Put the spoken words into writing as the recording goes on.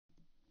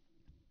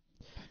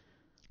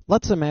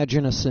Let's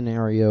imagine a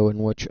scenario in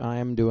which I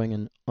am doing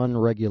an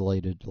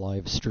unregulated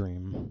live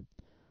stream.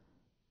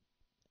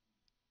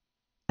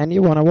 And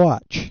you want to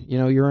watch,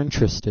 you're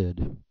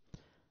interested.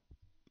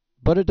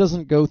 But it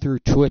doesn't go through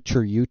Twitch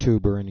or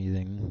YouTube or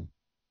anything.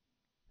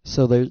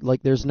 So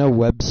there's no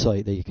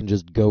website that you can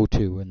just go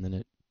to and then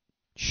it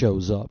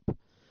shows up.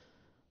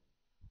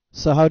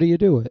 So how do you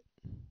do it?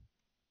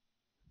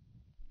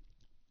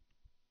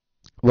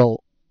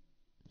 Well,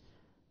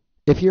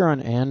 if you're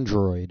on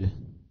Android,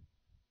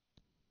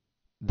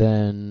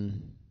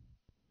 then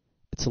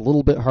it's a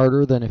little bit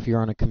harder than if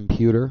you're on a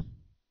computer.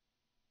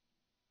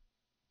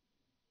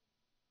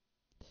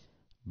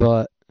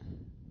 But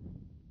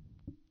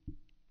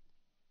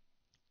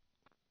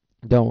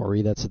don't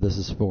worry, that's what this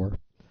is for.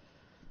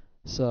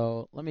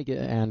 So let me get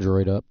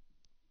Android up.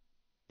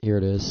 Here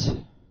it is.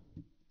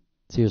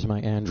 So here's my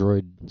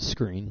Android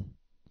screen.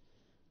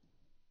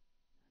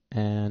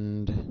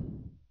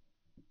 And,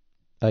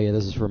 oh yeah,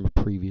 this is from a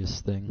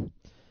previous thing.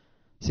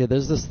 So yeah,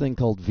 there's this thing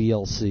called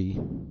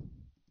VLC.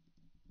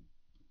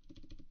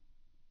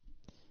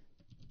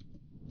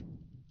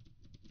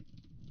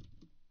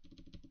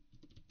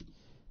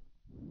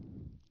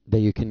 That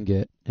you can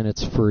get, and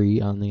it's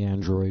free on the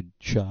Android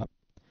shop.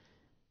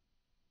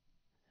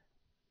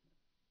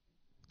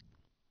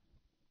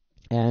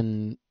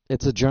 And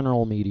it's a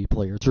general media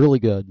player. It's really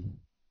good.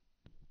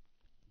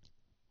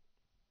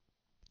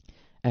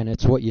 And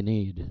it's what you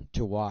need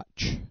to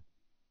watch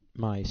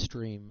my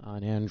stream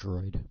on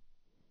Android.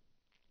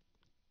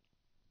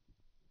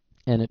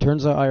 And it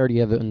turns out I already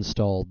have it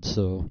installed,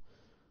 so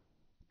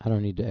I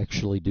don't need to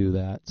actually do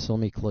that. So let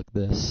me click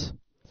this.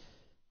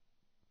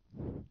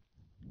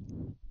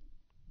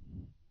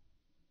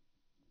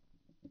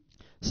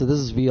 So this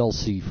is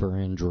VLC for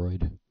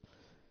Android.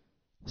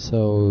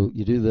 So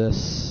you do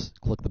this,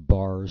 click the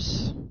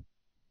bars,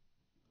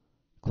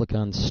 click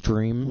on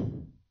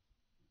stream,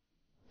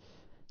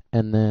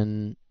 and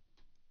then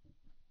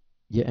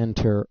you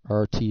enter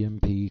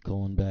RTMP : /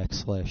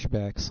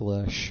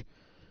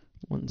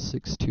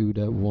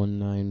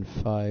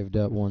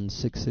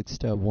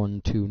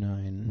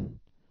 162.195.166.129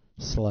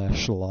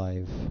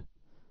 /live.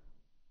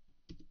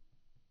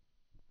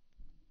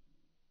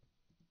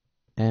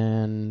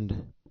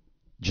 And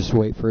just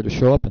wait for it to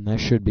show up, and that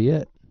should be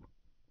it.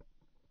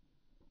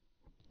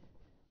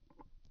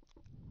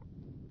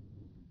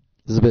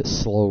 This is a bit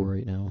slow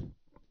right now.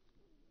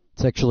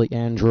 It's actually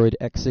Android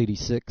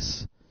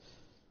x86.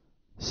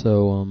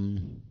 So,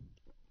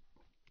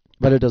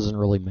 but it doesn't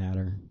really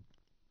matter.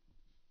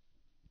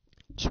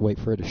 Just wait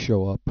for it to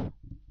show up.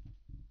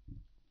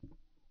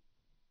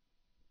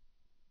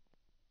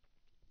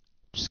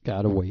 Just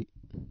gotta wait.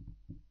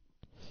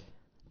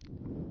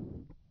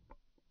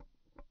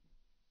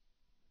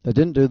 I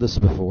didn't do this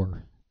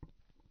before.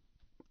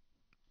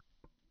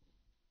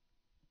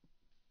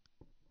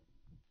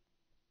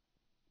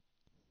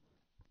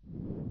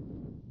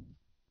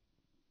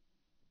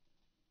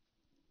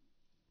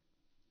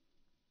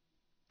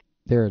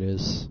 There it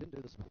is.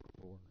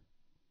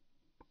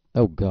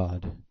 Oh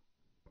God.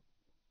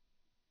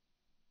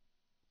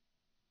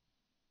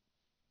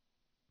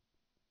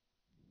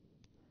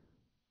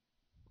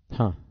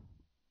 Huh.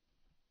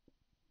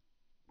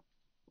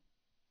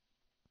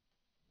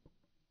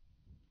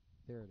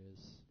 There it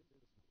is.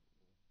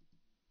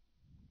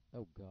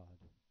 Oh God.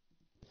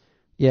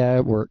 Yeah,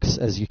 it works,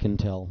 as you can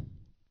tell.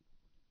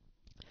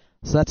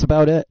 So that's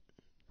about it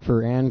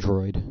for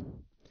Android.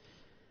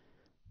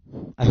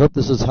 I hope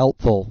this is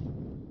helpful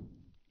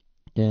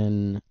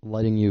in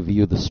letting you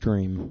view the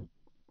stream.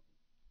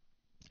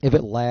 If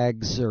it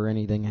lags or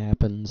anything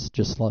happens,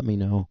 just let me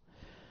know.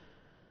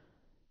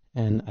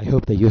 And I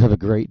hope that you have a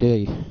great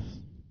day.